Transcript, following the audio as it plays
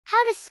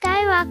How to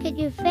skyrocket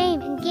your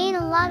fame and gain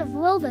a lot of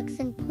Robux,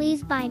 and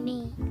please buy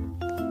me.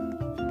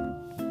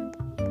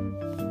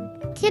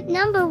 Tip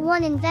number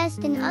 1.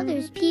 Invest in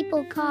others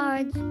people's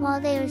cards while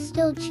they are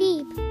still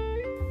cheap.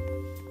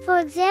 For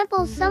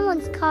example,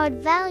 someone's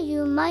card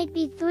value might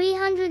be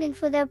 300 and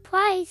for their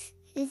price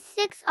is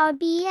 6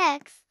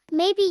 RBX.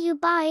 Maybe you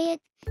buy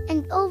it,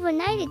 and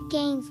overnight it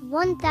gains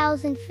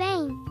 1000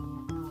 fame.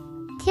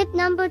 Tip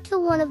number 2.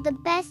 One of the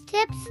best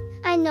tips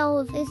I know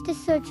of is to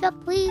search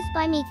up please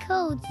buy me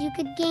codes. You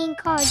could gain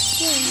card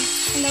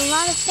skins and a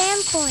lot of fam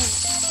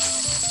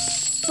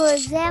coins. For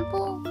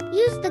example,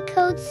 use the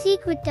code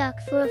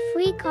SECRETDUCK for a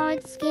free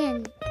card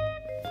skin.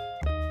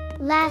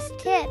 Last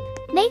tip,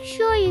 make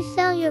sure you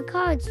sell your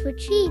cards for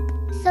cheap,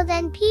 so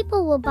then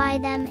people will buy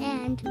them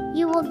and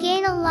you will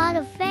gain a lot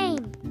of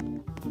fame.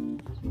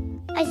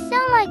 I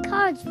sell my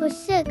cards for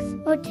 6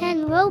 or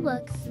 10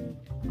 Robux.